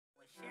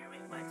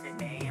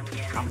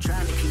I'm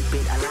trying to keep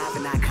it alive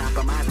and not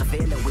compromise the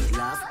feeling we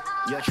love.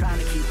 You're trying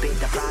to keep it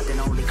deprived and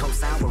only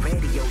co-sign what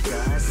radio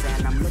does.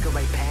 And I'm looking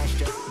right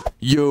past you.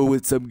 Yo,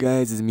 what's up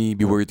guys? It's me,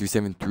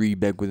 BWarrior373,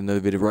 back with another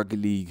video of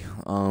Rocket League.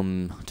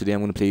 Today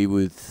I'm gonna play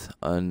with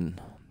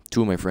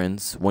two of my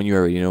friends. One you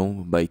already know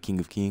by King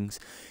of Kings,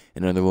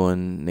 and another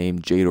one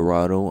named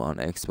Dorado on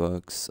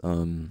Xbox.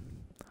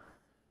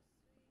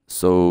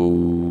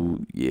 So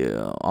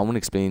yeah, I want to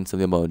explain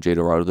something about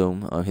Dorado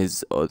though.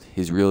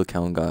 His real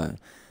account got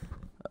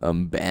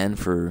banned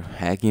for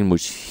hacking,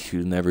 which he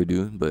would never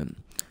do, but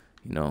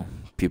you know,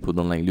 people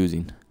don't like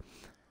losing.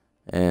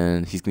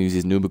 And he's gonna use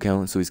his noob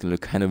account, so he's gonna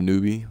look kind of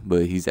newbie,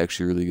 but he's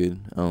actually really good.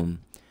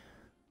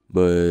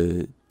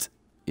 But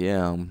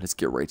yeah, let's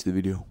get right to the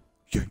video.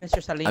 Yeah.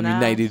 Mr. Salinas. I'm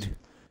united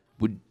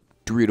with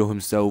Dorito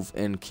himself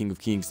and King of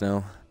Kings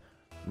now.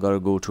 Gotta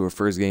go to our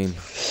first game.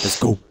 Let's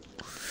go.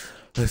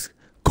 Let's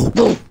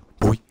go,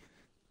 boy.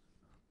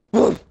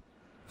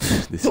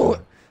 This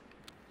one.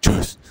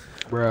 Just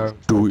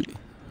do it,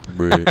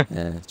 bro.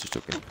 Yeah, it's just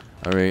okay.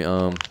 All right.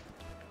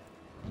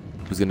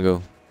 Who's gonna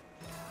go?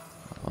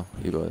 Oh,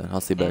 you go then.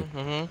 I'll stay back.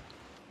 Yeah.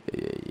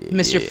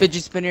 Mr.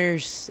 Fidget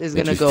Spinners is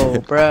gonna go,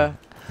 bruh.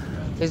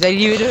 Is that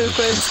you the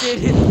question?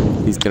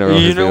 He's gonna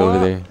run his way over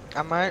there.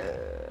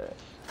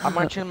 I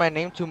might change my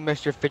name to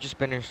Mr. Fidget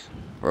Spinners.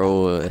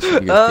 Bro, that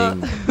should be your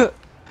thing.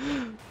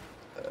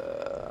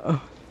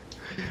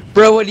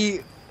 Bro, what do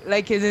you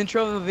like his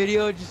intro of a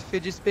video? Just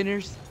fidget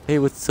spinners. Hey,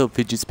 what's up,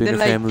 Fidget Spinner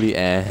like, family?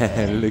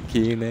 And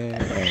looking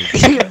at.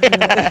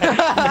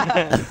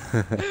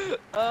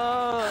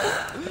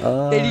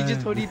 And he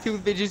just 22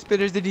 fidget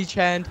spinners in each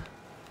hand.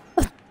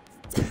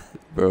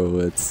 Bro,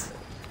 that's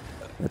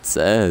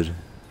sad.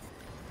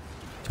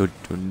 Do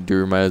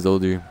remind us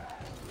older.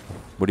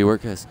 What do you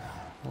work as?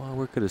 Oh, I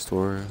work at a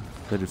store.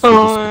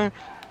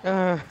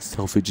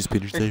 Sell fidget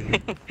spinners there.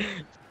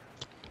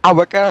 I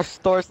work at a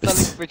store selling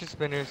fidget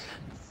spinners.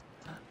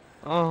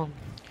 For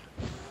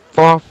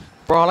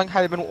how long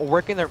have I been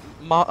working there?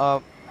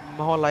 My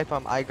whole life.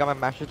 I got my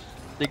master's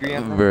degree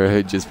in.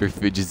 Bruh, just for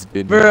fidget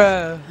spinners.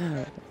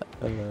 Bruh.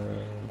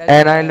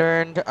 And I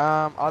learned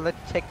all the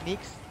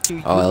techniques to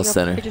use a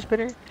fidget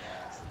spinner.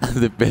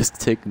 The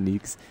best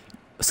techniques.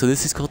 So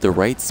this is called the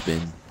right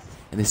spin,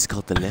 and this is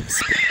called the left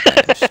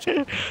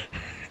spin.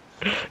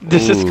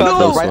 This is called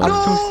the right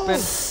two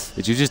spin.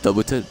 Did you just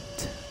double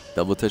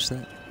touch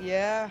that?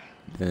 Yeah.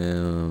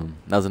 Damn,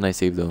 that was a nice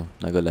save though.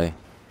 Not gonna lie.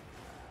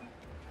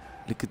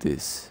 Look at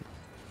this.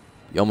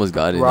 You almost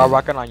got it. We're all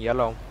rocking on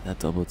yellow. That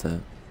double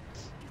tap.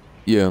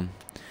 Yeah,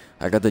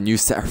 I got the new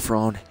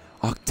Saffron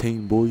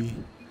Octane, boy.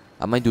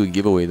 I might do a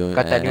giveaway though.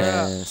 Got that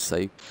new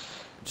psych.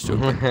 Just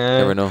joking.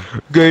 Never know.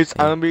 Guys,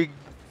 Yeah. I'm gonna be.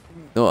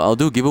 No, I'll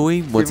do a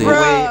giveaway once I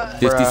Bruh. hit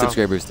 50 Bruh.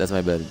 subscribers. That's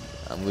my bad.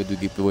 I'm gonna do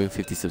giveaway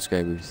 50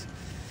 subscribers.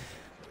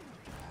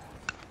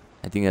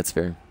 I think that's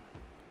fair.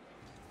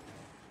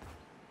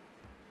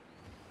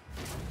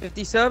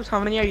 50 subs. How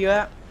many are you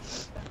at?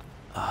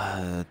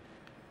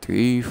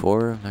 3,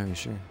 4. I'm not really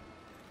sure.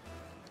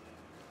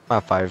 I'm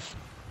at 5.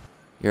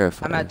 You're at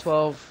 5. I'm at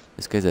 12.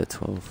 This guy's at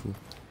 12. Fool.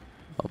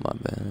 Oh my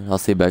bad. I'll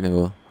stay back and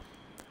go.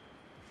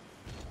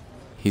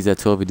 He's at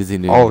 12. He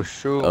doesn't even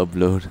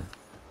upload.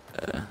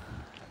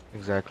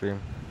 Exactly.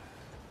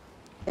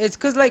 It's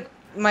cause like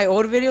my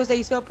old videos I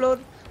used to upload,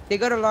 they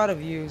got a lot of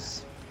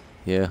views.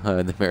 Yeah,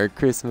 the Merry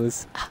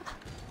Christmas.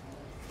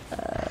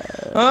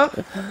 Huh?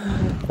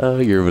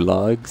 Your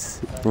vlogs,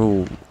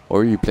 bro.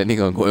 Or are you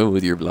planning on going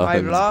with your vlogs? My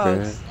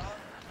vlogs.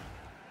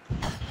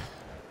 Bruh?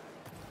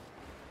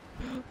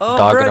 Oh,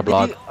 Dog bro, in a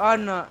blog. Oh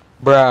no.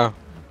 Bruh.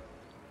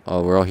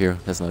 Oh, we're all here.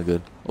 That's not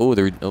good. Oh,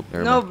 never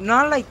No,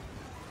 mind.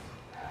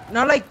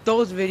 not like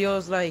those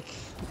videos, like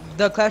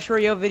the Clash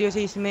Royale videos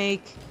I used to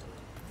make.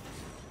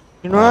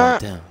 You know what?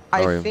 Damn.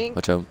 I Alright, think.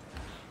 watch out.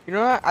 You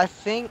know what? I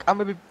think I'm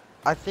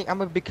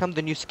gonna become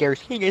the new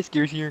Scares. Hey guys,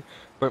 Scares here.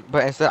 But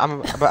instead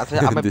I'm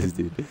gonna This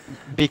dude.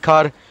 be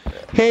called.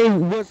 Hey,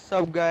 what's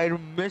up, guys?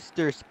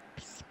 Mr.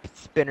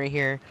 Spinner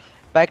here,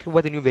 back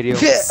with a new video.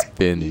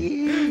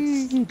 Spinning.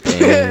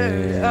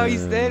 Oh, you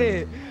said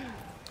it.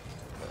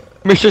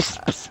 Mr.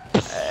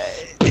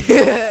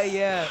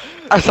 Yeah.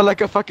 I sound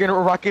like a fucking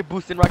rocket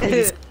boost in Rocket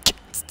League.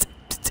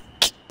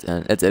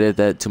 Let's edit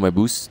that to my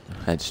boost.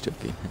 I'm just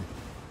joking.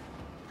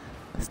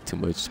 That's too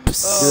much.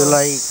 You're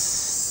like,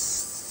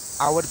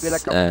 I would be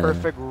like a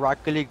perfect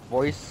Rocket League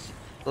voice,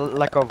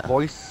 like a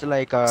voice,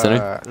 like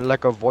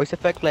a voice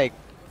effect, like.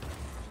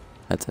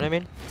 That's You know what I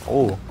mean?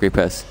 Oh, great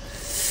pass,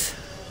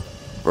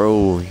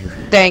 bro.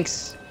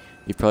 Thanks.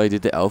 You probably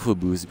did the alpha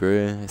boost,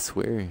 bro. I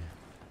swear.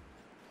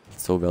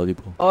 It's so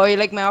valuable. Oh, you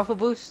like my alpha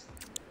boost?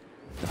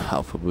 The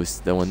alpha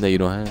boost, the one that you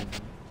don't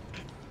have.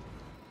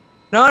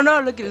 No,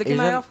 look at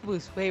my alpha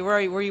boost. Wait,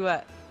 where you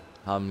at?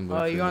 I'm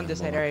going Oh, you're on this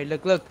side. Alright,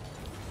 look.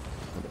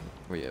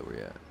 Where you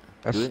at?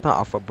 That's Do it? not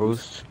Alpha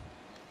Boost.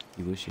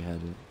 You wish you had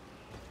it.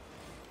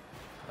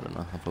 I don't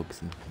know. I'm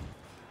focusing.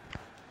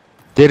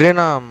 Didn't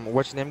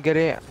what's his name get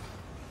it?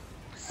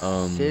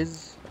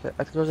 Sizz?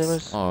 I think his name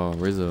is. Oh,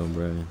 Rizzo,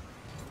 bro.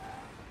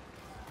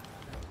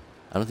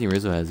 I don't think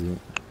Rizzo has it.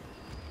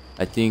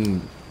 I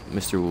think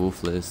Mr.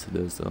 Wolfless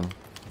does though.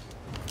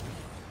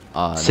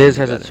 Sis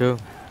has it too.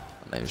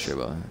 I'm not even sure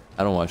about it.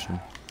 I don't watch him.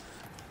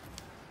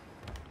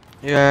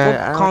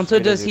 Yeah. What console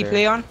does he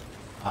play on?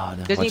 Ah,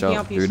 no, Does he watch play out.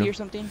 on PC Weirdo. or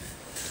something?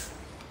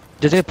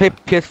 Does he play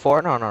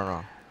PS4?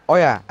 No. Oh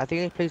yeah, I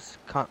think he plays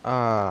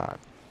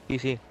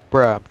PC.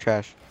 Bruh, I'm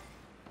trash.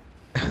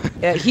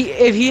 Yeah, if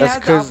he That's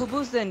has the 'cause- Alpha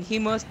Boost, then he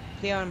must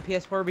play on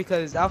PS4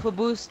 because Alpha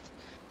Boost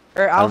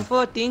or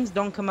Alpha things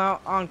don't come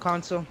out on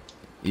console.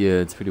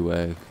 Yeah, it's pretty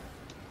whack.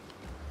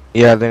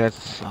 Yeah, then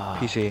it's Ah.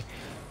 PC.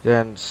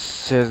 Then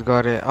Sis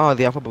got it. Oh,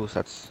 the Alpha Boost.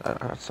 That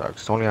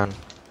sucks. It's only on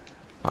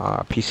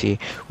PC.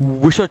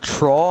 We should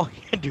troll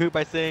and do it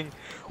by saying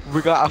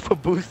we got Alpha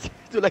Boost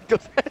to like those.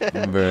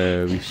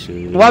 Bruh, we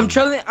should. Well, I'm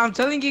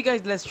telling you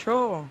guys, let's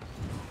troll.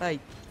 Like,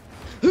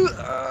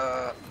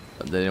 That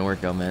didn't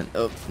work out, man.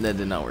 Oh, that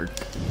did not work.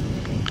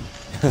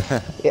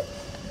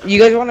 you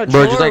guys want to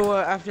Bro, troll just like- or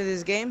what after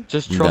this game?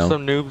 Just troll No.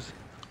 some noobs.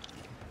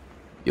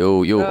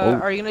 Yo, oh,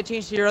 Are you gonna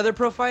change to your other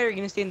profile or are you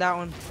gonna stay in that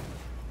one?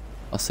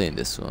 I'll say in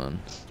this one.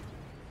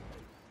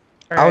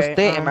 I'll Alright,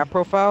 stay in my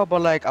profile,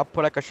 but like I'll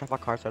put like a shuffle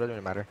card, so it doesn't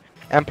really matter.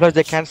 And plus,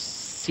 they can't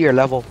see your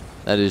level.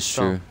 That is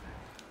So- true.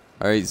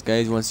 Alright,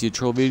 guys, want to see a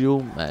troll video?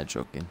 Nah,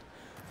 joking.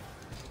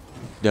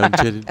 Don't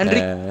get it.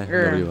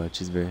 Nobody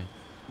watches, bro.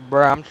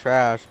 Bro, I'm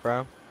trash,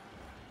 bro.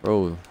 Bro,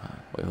 wait,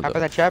 hold Type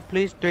in up. the chat,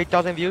 please.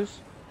 3,000 views.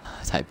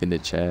 Type in the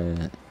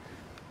chat.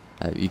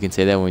 You can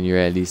say that when you're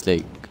at least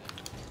like,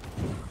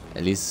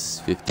 at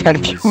least 50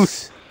 10 views.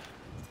 views.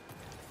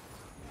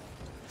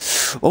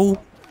 Oh,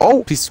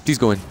 Oh, please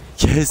go in.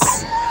 Yes.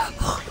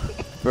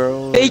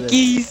 Bro.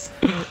 Fakies!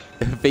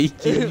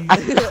 Fakies.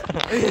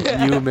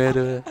 You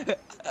meta.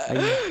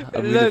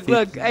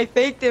 Look, I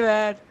faked it,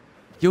 man.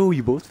 Yo,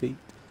 you both faked.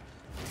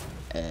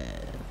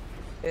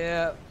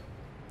 Yeah.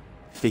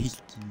 Fakies.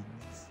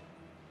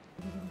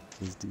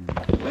 This dude.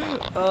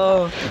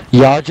 Oh.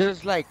 y'all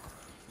just like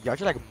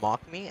mock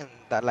me, and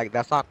that's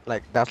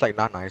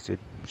not nice, dude.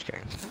 Just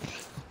kidding.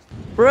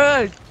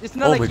 Bruh, it's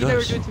not Oh like my you never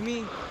gosh. do it to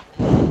me.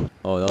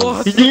 Oh, that Oh,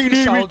 was.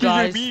 Shoutout,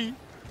 guys.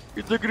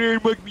 It's a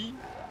great bug me.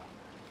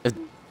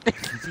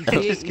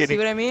 You see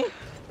what I mean?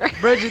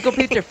 Bro, just go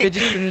get your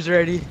fidget spinners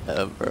ready.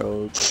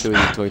 Bro, show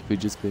your toy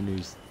fidget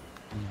spinners.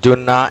 Do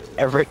not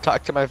ever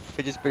talk to my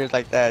fidget spinners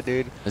like that,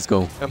 dude. Let's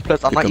go. And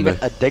plus, I'm They not come even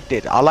back.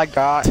 addicted. All I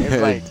got is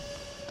Dude. like,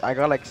 I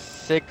got like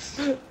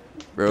 6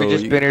 Bro, fidget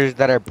you, spinners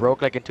that are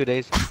broke like in 2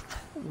 days.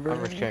 I'm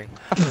just kidding.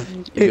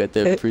 you got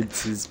that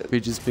princess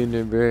fidget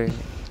spinner, bro.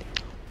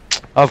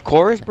 Of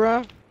course,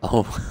 bro.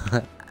 Oh.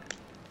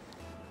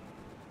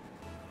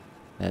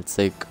 That's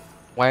like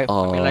Why?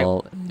 I mean, like,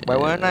 all. why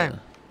wouldn't I?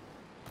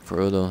 For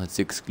real though, it's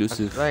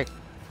exclusive. It's like,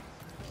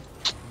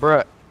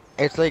 bruh,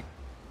 it's like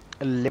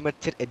a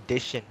limited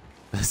edition.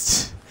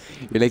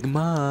 You're like,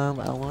 Mom,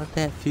 I want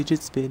that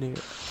fidget spinner.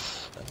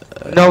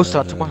 No,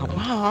 son, to my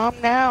mom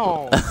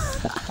now.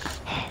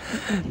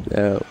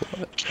 No.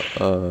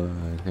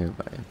 Never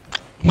mind.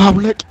 Mom,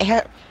 look,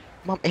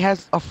 it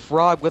has a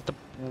frog with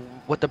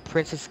the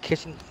princess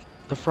kissing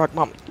the frog.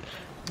 Mom,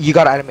 you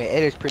gotta admit,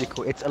 it is pretty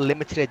cool. It's a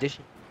limited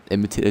edition.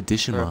 Limited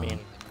edition, I Mom. mean,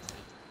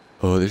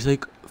 Oh, there's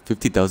like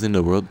 50,000 in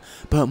the world.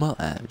 But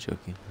I'm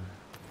joking.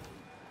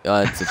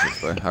 Oh, that's such a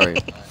far.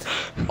 Alright.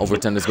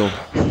 Overtime, let's go.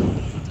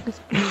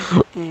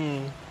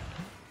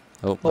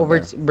 Oh, my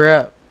bad.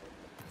 Bruh.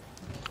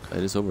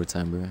 It is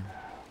overtime, bro.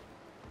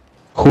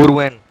 who would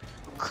win?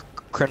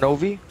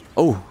 Kranovi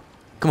Oh,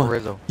 come or on.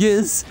 Rizzo?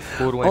 Yes.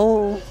 Who would win?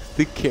 Oh,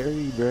 the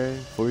carry, bro.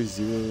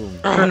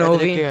 4-0.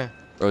 Kranovi.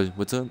 Oh,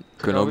 what's up?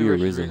 Kranovi or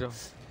Rizzo?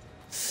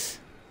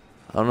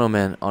 I don't know,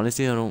 man.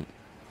 Honestly, I know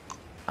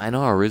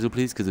how Rizzo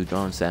plays because of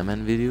John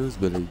Sandman videos,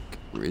 but like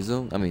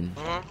Rizzo, I mean,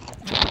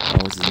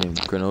 what's his name?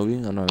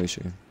 Kranovi? I'm not really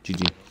sure.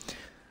 GG.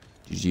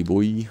 GG,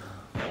 boy.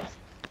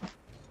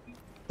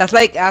 That's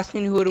like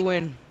asking who to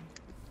win.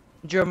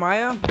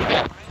 Jeremiah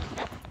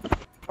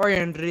or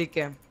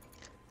Enrique.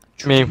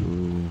 Me.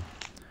 Ooh.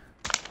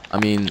 I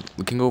mean,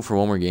 we can go for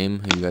one more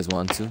game if you guys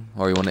want to,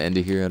 or you want to end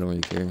it here. I don't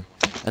really care.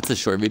 That's a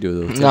short video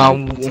though. 10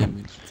 No. 10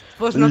 minutes.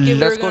 Plus, no kid, we were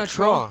Let's go gonna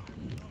troll. troll.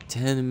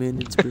 10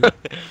 minutes, bro.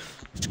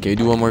 Can you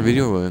do one more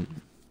video or what?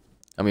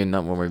 I mean,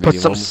 not one more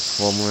video. Put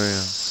One more.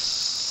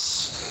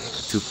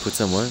 To put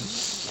some what?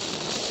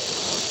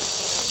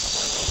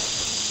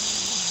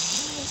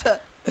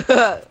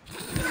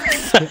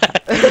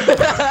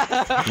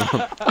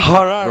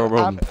 Hold on,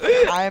 Bro.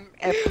 I'm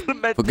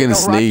implementing Fucking a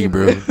snake,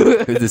 rocket bro.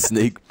 boost. The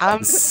snake.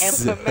 I'm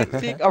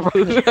implementing a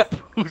rocket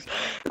boost.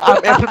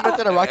 I'm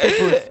implementing a rocket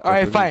boost.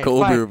 Alright, fine,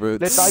 Cobra, fine. bro.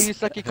 Let's all use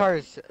sucky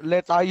cars.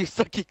 Let's all use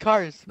sucky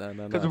cars. No.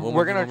 Because One we're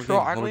more gonna game, troll,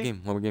 one aren't more we?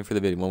 game. One more game for the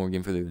video. One more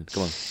game for the video.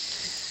 Come on.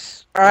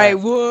 Alright,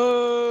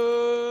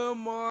 one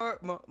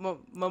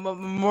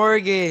more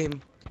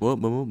game. What?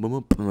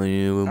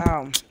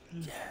 Ow.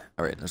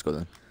 Alright, let's go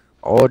then.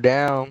 Oh,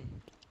 damn.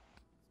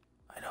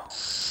 I know.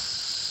 So,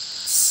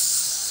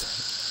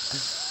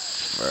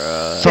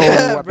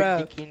 Bruh. I've Bruh.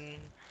 been thinking...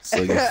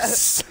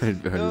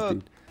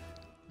 So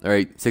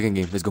Alright, second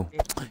game. Let's go.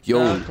 Yo,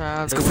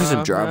 let's go for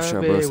some drop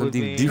shot, bro.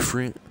 Something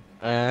different.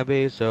 I'll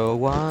be so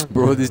one.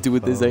 Bro, this dude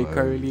with this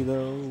iCarly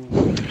though.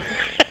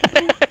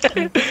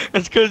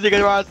 It's cause you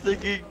guys were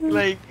singing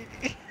like.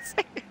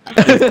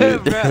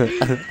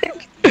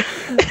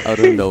 I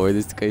don't know where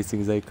this guy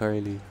sings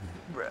iCarly.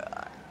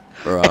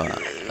 Bro, I'm not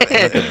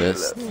the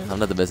best. I'm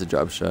not the best at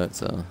drop shot,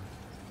 so.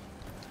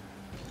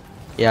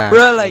 Yeah.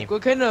 Bro, like,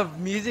 what kind of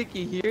music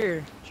you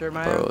hear,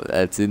 Jeremiah? Bro,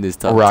 that's in this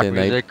top Rock 10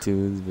 music.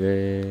 iTunes,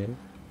 man.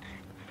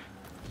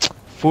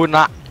 Fool,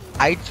 not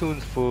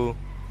iTunes, fool.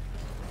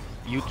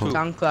 YouTube.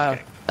 SoundCloud.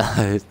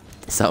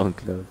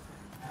 SoundCloud.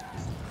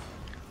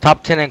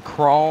 Top 10 in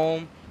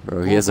Chrome.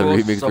 Bro, he has a Google,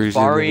 remix Safari.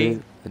 version of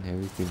it and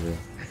everything, bro.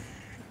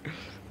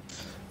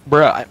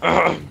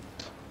 Bruh.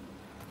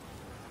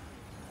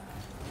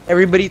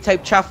 Everybody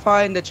type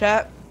Chafa in the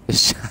chat.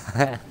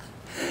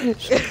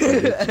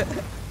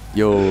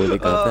 Yo, they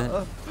got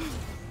that?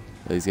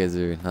 These guys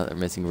are not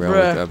messing around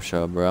with drop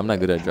shot, bro. I'm not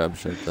good at drop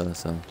shot though,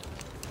 so.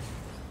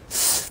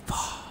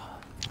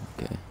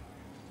 Okay.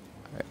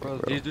 Alright, Bro,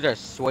 bro. these dudes are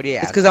sweaty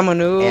It's ass. because I'm a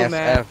noob,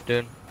 man. SF,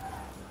 dude.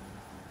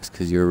 It's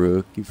cause you're a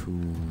rookie fool.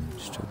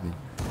 Just joking.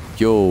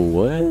 Yo,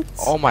 what?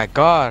 Oh my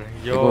god.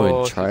 You're Yo, going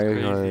this is try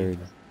crazy. hard.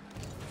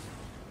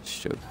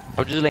 Just joking.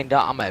 I'm just laying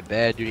down on my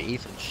bed, dude.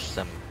 Eat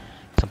some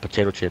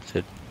potato chips,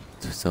 dude.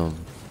 Do some.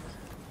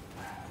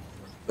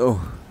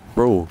 Oh,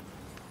 bro.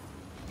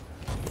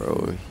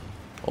 Bro.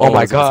 Oh my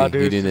I was gonna god, say,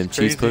 dude, eating this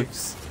them is cheese crazy.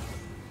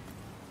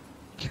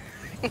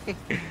 cooks.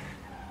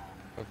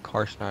 Of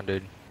course not,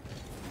 dude.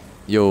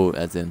 Yo,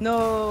 that's in.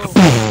 No.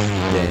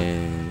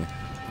 Dang.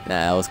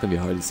 Nah, it's gonna be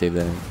hard to save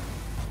that.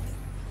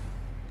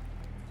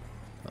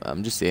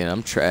 I'm just saying,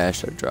 I'm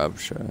trash at drop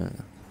shot.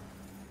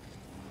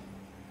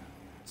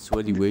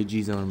 Sweaty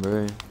wedgies on,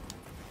 bro.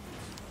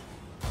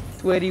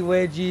 Sweaty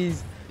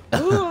wedgies.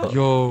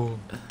 Yo.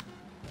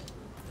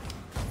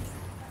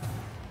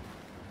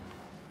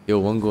 Yo,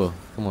 one goal.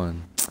 Come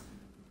on.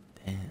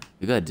 Damn.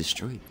 We got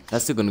destroyed.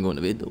 That's still gonna go in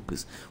the video,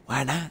 cause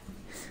why not?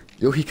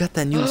 Yo, he got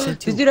that new This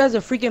Sentio. dude has a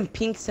freaking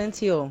pink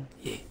Sentio.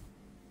 Yeah.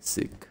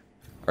 Sick.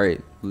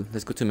 Alright,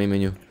 let's go to the main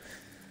menu.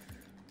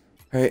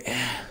 Alright.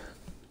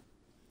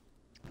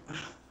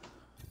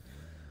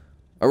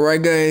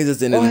 Alright guys, that's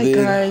the end of the Alright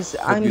video. guys,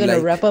 Hope I'm you gonna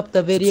like, wrap up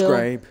the video.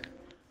 Subscribe.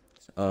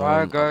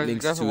 Alright, guys,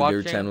 links thanks to for their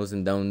watching. channels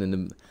and down in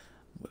the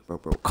bro,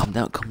 calm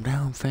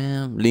down,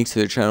 fam. Links to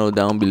their channel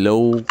down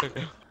below.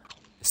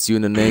 See you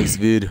in the next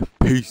vid.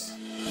 Peace.